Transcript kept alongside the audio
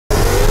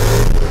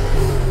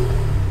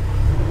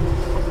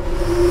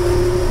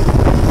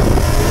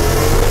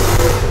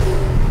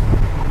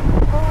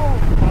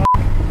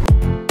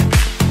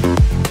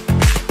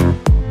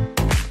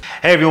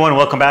Hey everyone,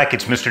 welcome back.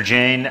 It's Mr.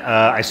 Jane.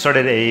 I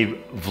started a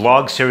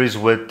vlog series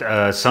with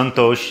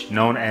Santosh,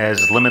 known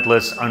as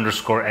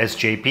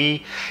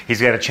Limitless_SJP.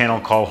 He's got a channel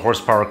called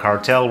Horsepower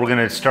Cartel. We're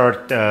gonna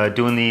start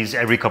doing these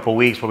every couple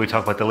weeks where we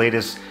talk about the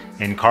latest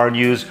in car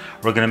news.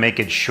 We're gonna make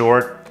it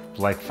short,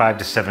 like 5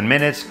 to 7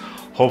 minutes.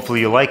 Hopefully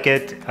you like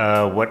it.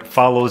 What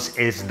follows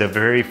is the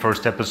very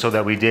first episode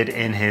that we did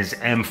in his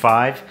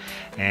M5.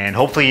 And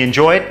hopefully you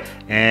enjoy it,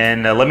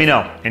 and let me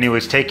know.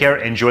 Anyways, take care,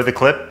 enjoy the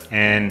clip,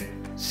 and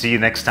see you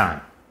next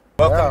time.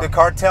 Welcome to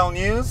Cartel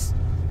News.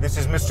 This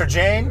is Mr.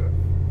 Jane.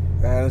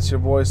 And it's your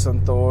boy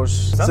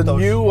Santosh. It's a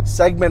new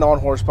segment on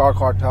Horsepower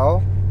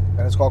Cartel,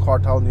 and it's called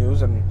Cartel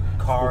News. And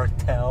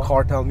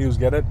Cartel News,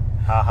 get it?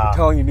 We're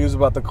telling you news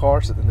about the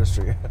car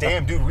industry.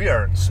 Damn, dude, we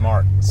are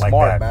smart. Smart,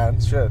 like that.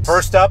 Man. Shit.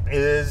 First up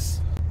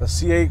is the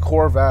C8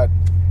 Corvette.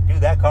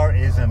 Dude, that car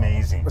is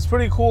amazing. It's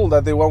pretty cool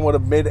that they went with a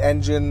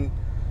mid-engine,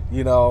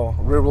 you know,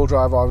 rear-wheel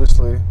drive,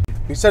 obviously.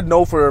 He said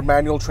no for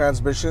manual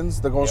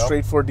transmissions. They're going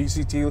straight for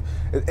DCT,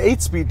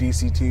 8-speed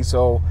DCT.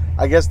 So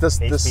I guess this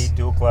 8-speed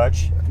dual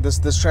clutch.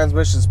 This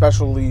transmission is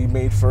specially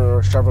made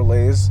for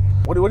Chevrolets.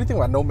 What do you think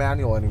about no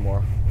manual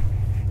anymore?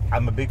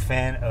 I'm a big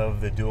fan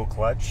of the dual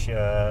clutch.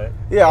 Yeah,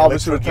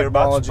 obviously the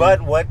technology.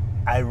 But what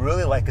I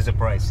really like is the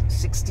price.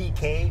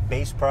 $60K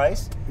base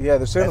price. Yeah,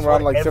 they're saying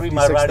around like 56,000.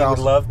 Every Maserati would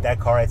love that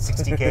car at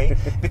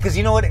 $60K because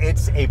you know what?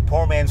 It's a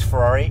poor man's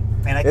Ferrari,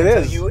 and I can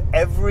tell you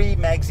every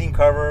magazine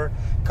cover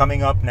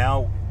coming up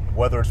now,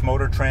 whether it's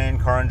Motor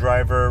Trend, Car and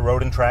Driver,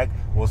 Road and Track,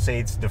 will say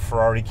it's the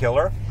Ferrari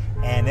killer,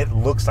 and it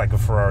looks like a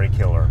Ferrari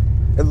killer.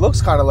 It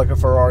looks kind of like a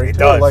Ferrari too.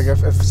 Does. Like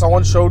if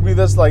someone showed me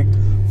this like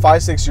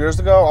 5-6 years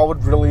ago, I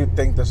would really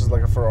think this is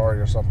like a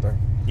Ferrari or something.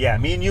 Yeah,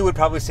 me and you would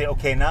probably say,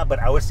 okay, not, but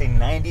I would say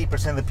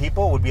 90% of the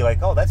people would be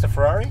like, oh, that's a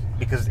Ferrari,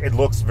 because it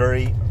looks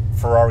very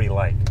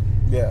Ferrari-like.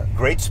 Yeah.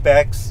 Great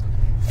specs.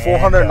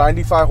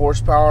 495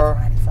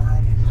 horsepower.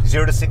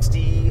 0 to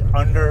 60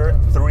 under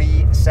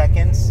 3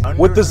 seconds.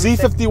 With the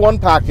Z51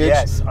 package,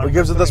 it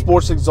gives it the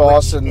sports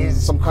exhaust and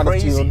some kind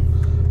of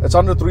tune. It's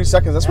under 3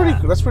 seconds.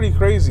 That's pretty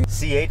crazy.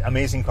 C8,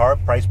 amazing car,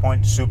 price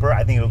point super.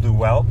 I think it'll do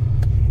well.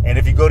 And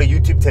if you go to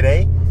YouTube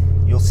today,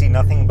 you'll see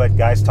nothing but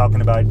guys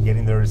talking about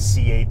getting their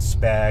C8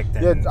 spec.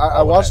 Yeah,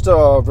 I watched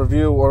a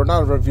review, or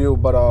not a review,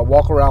 but a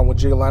walk around with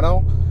Jay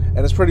Leno, and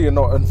it's pretty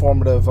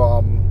informative.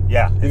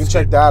 Yeah, you can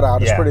check that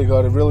out. It's pretty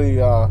good. It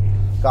really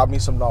got me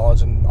some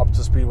knowledge and up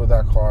to speed with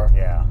that car.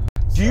 Yeah.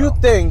 Do you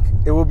think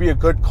it would be a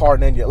good car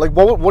in India? Like,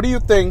 what do you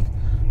think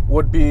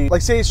would be,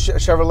 like, say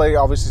Chevrolet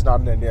obviously is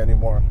not in India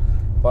anymore,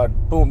 but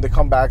boom, they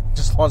come back,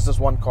 just launch this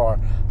one car.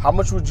 How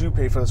much would you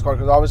pay for this car?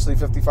 Because obviously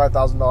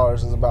 $55,000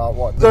 is about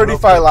what?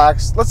 35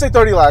 lakhs. Let's say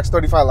 30 lakhs,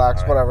 35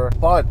 lakhs, whatever.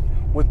 But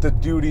with the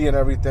duty and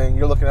everything,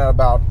 you're looking at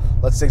about,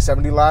 let's say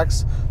 70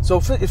 lakhs. So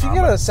if you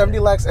get a 70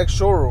 lakhs X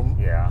showroom,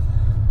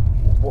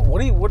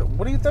 what do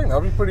you think? That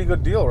would be a pretty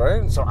good deal,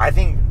 right? So I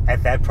think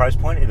at that price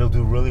point, it'll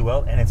do really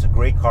well, and it's a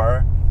great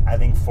car, I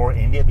think, for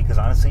India, because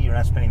honestly, you're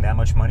not spending that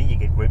much money. You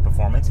get great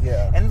performance.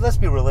 Yeah. And let's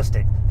be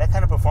realistic. That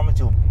kind of performance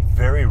you'll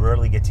very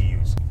rarely get to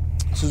use.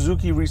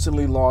 Suzuki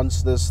recently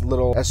launched this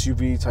little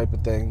SUV type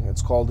of thing.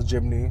 It's called the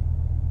Jimny.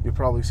 You've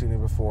probably seen it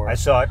before. I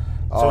saw it.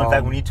 So in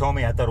fact, when you told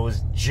me, I thought it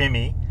was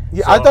Jimmy.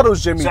 Yeah, so, I thought it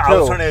was Jimmy too. I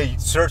was trying to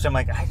search. I'm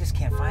like, I just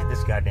can't find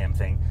this goddamn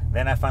thing.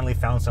 Then I finally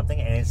found something,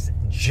 and it's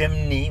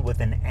Jimny with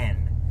an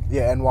N.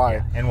 Yeah, NY.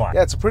 Yeah, NY.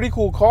 Yeah, it's a pretty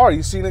cool car.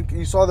 You seen it?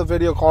 You saw the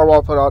video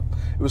Carwell put out.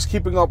 It was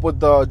keeping up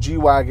with the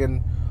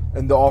G-Wagon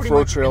and the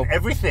off-road trail.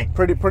 Everything.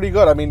 Pretty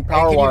good. I mean,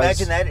 power-wise. Can you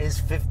imagine that is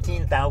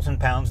 15,000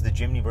 pounds the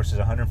Jimny versus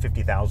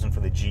 150,000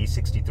 for the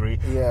G63?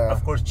 Yeah.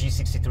 Of course,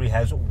 G63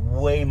 has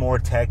way more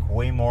tech,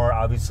 way more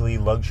obviously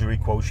luxury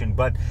quotient.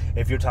 But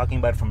if you're talking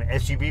about it from an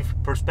SUV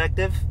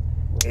perspective,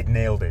 it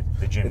nailed it.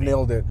 The Jimny. It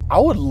nailed it. I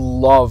would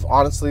love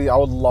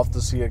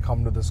to see it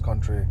come to this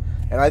country.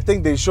 And I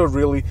think they should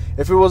really,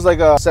 if it was like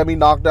a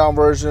semi-knockdown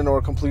version or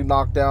a complete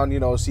knockdown, you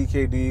know,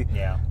 CKD,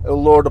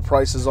 it'll lower the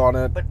prices on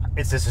it. But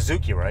it's a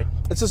Suzuki, right?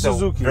 It's a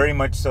Suzuki. Very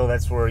much so.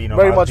 That's where, you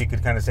know, you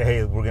could kind of say,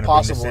 hey, we're going to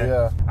bring this in.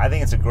 Yeah. I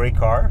think it's a great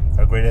car,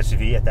 a great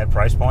SUV at that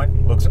price point.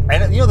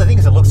 And you know, the thing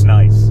is, it looks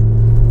nice.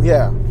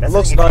 Yeah, it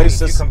looks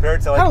nice. If you compare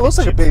it to, like, kind of looks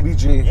like a baby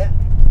G. Yeah.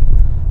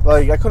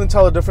 Like, I couldn't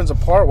tell the difference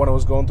apart when I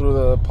was going through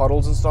the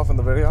puddles and stuff in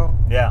the video.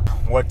 Yeah.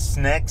 What's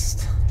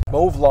next?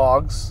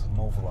 Movlogs.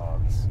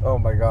 Oh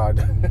my God.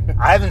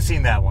 I haven't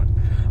seen that one.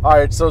 All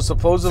right, so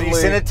supposedly... So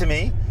you sent it to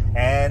me,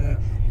 and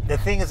the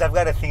thing is, I've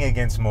got a thing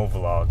against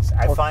Movlogs.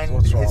 I find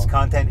his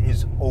content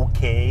is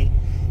okay.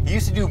 He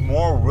used to do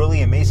more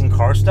really amazing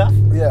car stuff.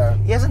 Yeah.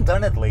 He hasn't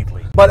done it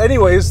lately. But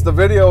anyways, the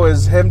video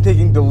is him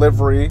taking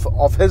delivery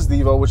of his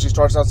Devo, which he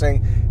starts out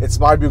saying, it's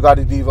my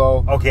Bugatti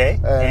Devo. Okay.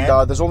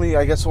 And there's only,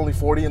 I guess, only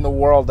 40 in the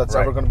world that's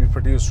ever going to be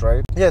produced,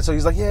 right? Yeah, so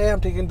he's like, yeah,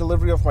 I'm taking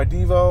delivery of my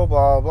Devo,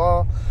 blah,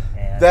 blah.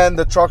 Then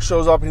the truck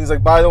shows up and he's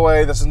like, by the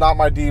way, this is not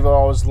my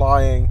Devo, I was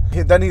lying.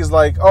 Then he's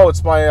like, oh,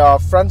 it's my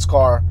friend's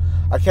car.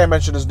 I can't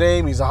mention his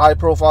name. He's a high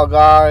profile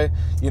guy,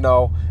 you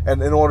know, and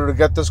in order to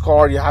get this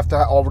car, you have to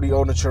already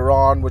own a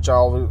Chiron, which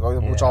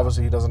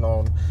obviously he doesn't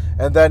own.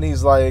 And then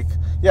he's like,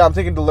 yeah, I'm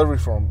taking delivery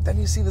for him. Then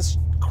you see this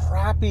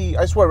crappy.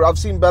 I swear, I've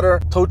seen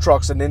better tow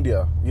trucks in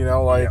India. You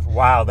know, like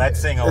wow, that's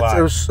saying a lot.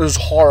 It was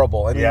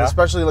horrible. I mean,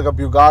 especially like a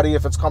Bugatti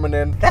if it's coming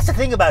in. That's the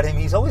thing about him.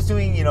 He's always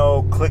doing, you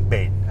know,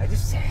 clickbait. I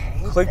just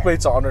hate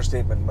clickbait's an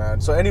understatement, man.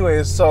 So,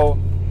 anyways, so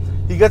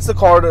he gets the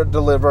car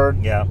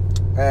delivered. Yeah.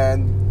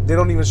 And they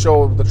don't even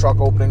show the truck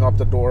opening up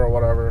the door or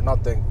whatever.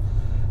 Nothing.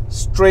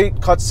 Straight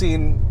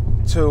cutscene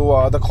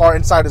to the car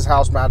inside his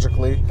house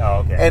magically. Oh,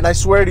 okay. And I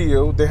swear to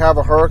you, they have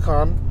a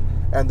Huracan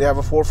and they have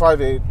a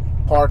 458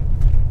 parked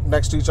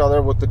next to each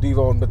other with the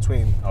Devo in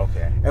between.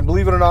 Okay. And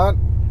believe it or not,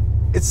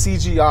 it's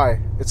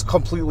CGI. It's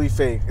completely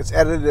fake. It's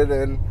edited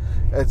in.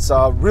 It's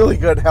a really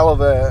good, hell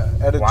of a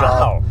edit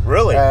job. Wow,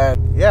 really?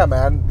 And yeah,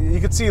 man, you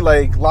could see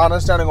like Lana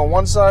standing on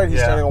one side, he's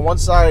standing on one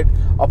side,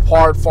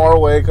 apart, far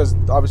away, because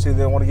obviously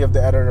they don't want to give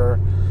the editor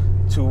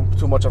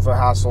too much of a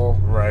hassle.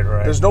 Right.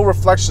 There's no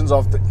reflections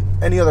of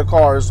any other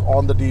cars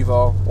on the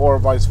Devo or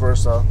vice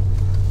versa.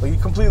 Like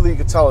you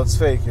could tell it's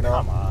fake, you know?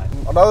 Come on.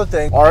 Another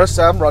thing,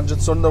 RSM, Ranjit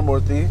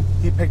Sundarmurthy,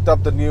 he picked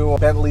up the new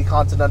Bentley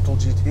Continental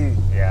GT.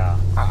 Yeah.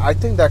 I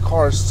think that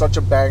car is such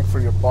a bang for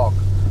your buck.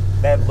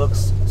 That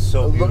looks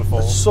so beautiful.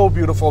 It's so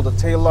beautiful. The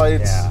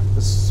taillights,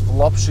 it's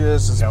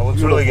voluptuous. It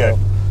looks really good.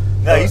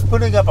 No, he's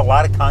putting up a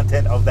lot of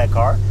content of that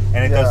car,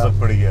 and it does look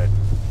pretty good.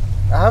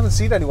 I haven't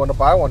seen anyone to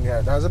buy one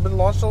yet. Has it been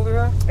launched over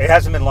there? It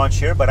hasn't been launched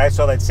here, but I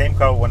saw that same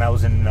car when I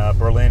was in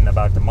Berlin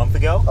about a month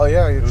ago. Oh,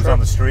 yeah? It was on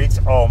the streets.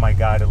 Oh, my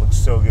God, it looks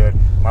so good.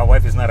 My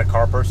wife is not a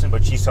car person,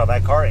 but she saw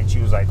that car, and she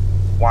was like,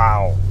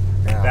 wow,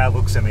 that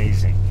looks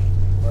amazing.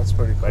 That's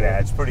pretty cool. But yeah,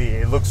 it's pretty.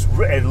 It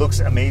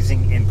looks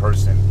amazing in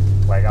person.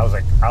 Like I was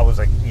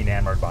like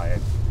enamored by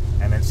it,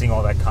 and then seeing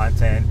all that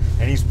content,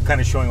 and he's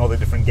kind of showing all the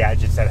different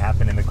gadgets that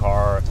happen in the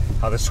car,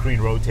 how the screen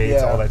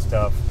rotates, all that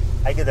stuff.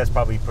 I guess that's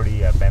probably pretty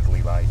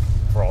Bentley-like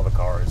for all the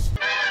cars.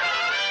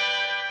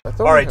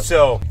 All right,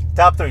 so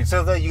top three.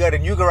 So you got a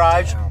new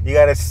garage. Damn. You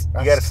got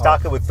to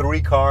stock it with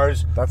 3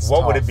 cars.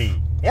 What would it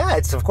be? Yeah,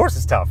 of course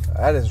it's tough.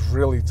 That is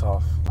really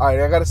tough. All right,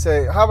 I gotta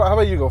say, how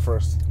about you go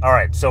first? All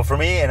right, so for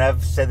me, and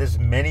I've said this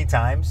many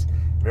times,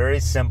 very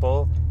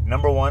simple.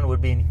 Number 1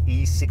 would be an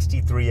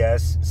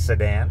E63S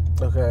sedan.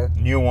 Okay.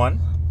 New one.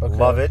 Okay.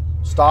 Love it.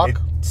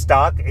 Stock?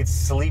 Stock. It's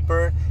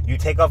sleeper. You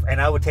take off, and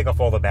I would take off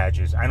all the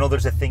badges. I know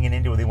there's a thing in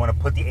India where they want to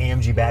put the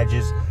AMG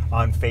badges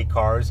on fake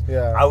cars.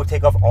 Yeah. I would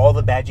take off all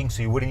the badging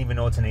so you wouldn't even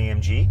know it's an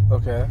AMG.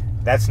 Okay.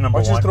 That's number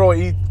 1. Why don't you throw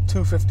an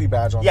E250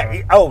 badge on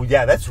there?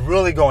 Yeah, that's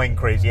really going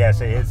crazy. Yeah,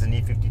 so it's an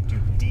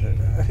E52D.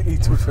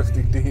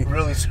 E250D.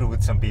 Really screw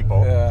with some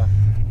people. Yeah.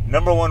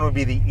 Number 1 would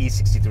be the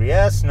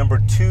E63S. Number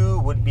 2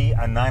 would be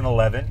a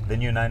 911, the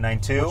new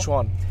 992. Which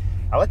one?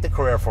 I like the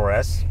Carrera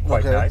 4S.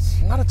 Quite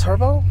nice. Not a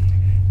turbo?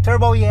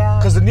 Turbo, yeah.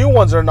 Because the new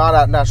ones are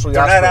not naturally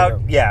aspirated. They're not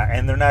out, yeah,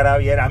 and they're not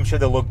out yet. I'm sure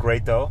they'll look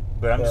great, though.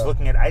 But I'm just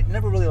looking at, I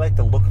never really liked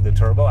the look of the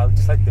turbo. I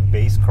just like the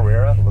base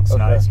Carrera. It looks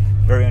nice.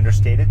 Very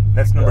understated.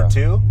 That's number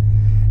 2.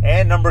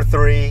 And number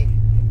 3,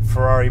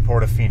 Ferrari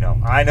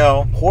Portofino. I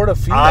know.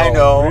 Portofino? I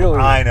know. Really?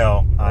 I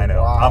know.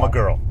 Wow. I'm a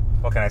girl.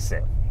 What can I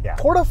say? Yeah.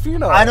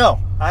 Portofino. I know.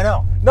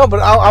 No, but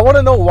I want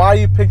to know why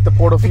you picked the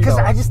Portofino. Because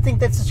I just think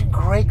that's such a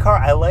great car.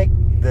 I like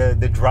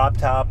the drop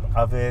top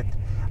of it.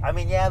 I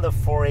mean, yeah, the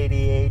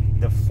 488,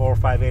 the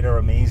 458 are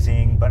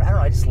amazing, but I don't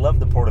know. I just love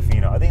the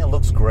Portofino. I think it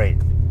looks great.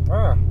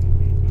 Ah.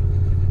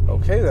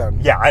 Okay then.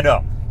 Yeah, I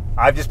know.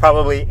 I've just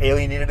probably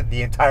alienated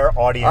the entire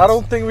audience. I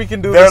don't think we can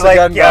do this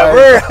again, guys.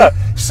 We're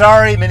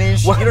sorry,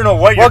 Manish. You don't know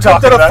what you're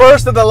talking Welcome about. to the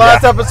first and the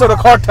last episode of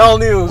Cartel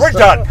News. We're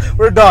done.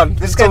 We're done.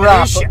 This guy,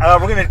 Manish,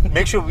 we're going to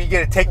make sure we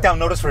get a takedown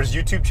notice for his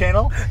YouTube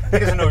channel. He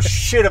doesn't know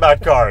shit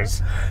about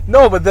cars.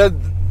 No, but there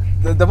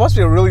must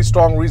be a really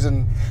strong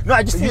reason. No,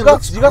 I just think you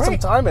got some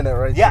time in it,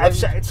 right? Yeah,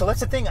 so that's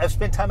the thing. I've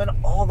spent time in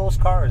all those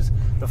cars.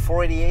 The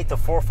 488, the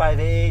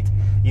 458,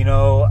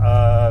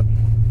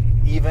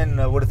 even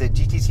what is the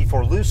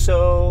GTC4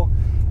 Lusso.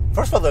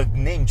 First of all, the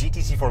name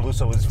GTC4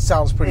 Lusso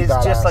sounds pretty badass.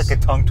 It's just like a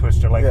tongue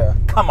twister. Like,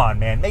 come on,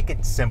 man, make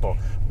it simple.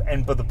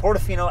 But the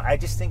Portofino, I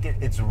just think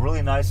it's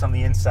really nice on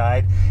the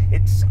inside.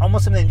 It's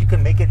almost something you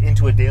can make it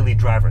into a daily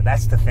driver.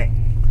 That's the thing.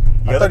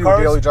 I thought you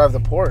would daily drive the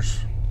Porsche.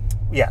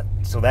 Yeah,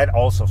 so that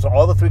also. So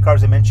all the 3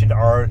 cars I mentioned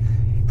are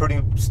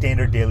pretty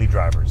standard daily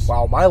drivers.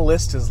 Wow, my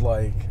list is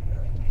like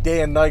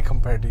day and night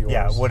compared to yours.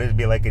 Yeah, would it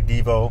be like a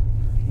Devo?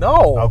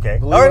 No. Okay.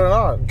 Believe it or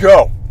not.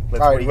 Go.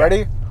 All right,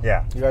 ready?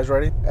 Yeah. You guys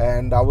ready?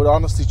 And I would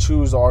honestly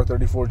choose the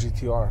R34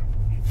 GTR.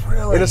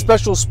 Really? In a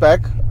special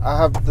spec. I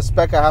have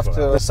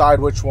to decide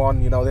which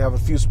one. They have a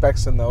few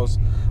specs in those.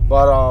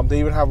 But they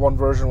even have one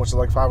version which is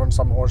like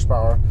 500-something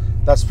horsepower.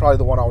 That's probably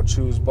the one I would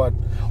choose. But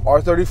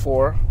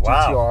R34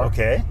 GTR.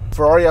 Okay.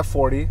 Ferrari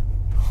F40.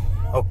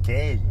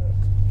 Okay.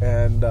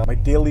 And my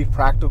daily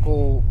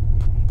driver.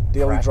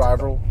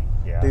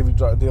 Yeah.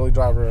 Daily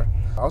driver.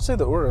 I would say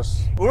the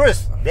Urus.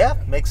 Urus. Yeah,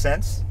 makes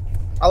sense.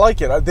 I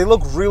like it. They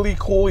look really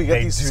cool. You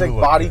get these sick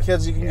body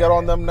kits you can get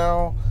on them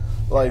now.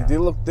 Like they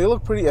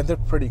look pretty, and they're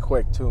pretty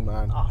quick too,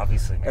 man.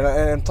 Obviously, man.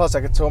 And plus,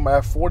 I could tow my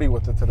F40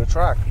 with it to the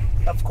track.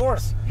 Of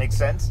course, makes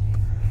sense.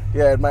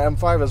 Yeah, and my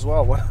M5 as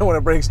well when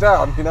it breaks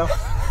down.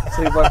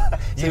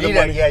 You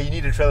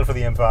need a trailer for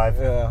the M5.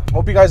 Yeah.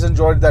 Hope you guys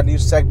enjoyed that new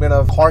segment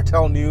of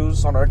cartel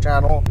news on our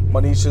channel.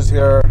 Manish is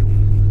here,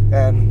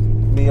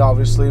 and me,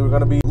 obviously. We're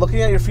going to be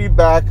looking at your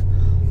feedback.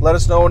 Let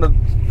us know in the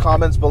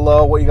comments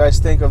below what you guys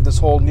think of this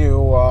whole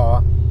new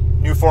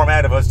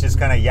format of us just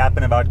kind of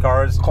yapping about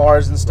cars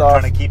and stuff. We're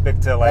trying to keep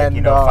it to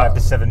 5 to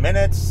 7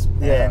 minutes,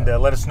 yeah.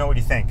 And let us know what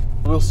you think.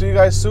 We'll see you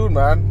guys soon,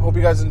 man. Hope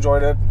you guys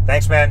enjoyed it.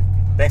 Thanks, man.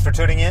 Thanks for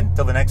tuning in.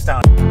 Till the next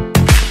time.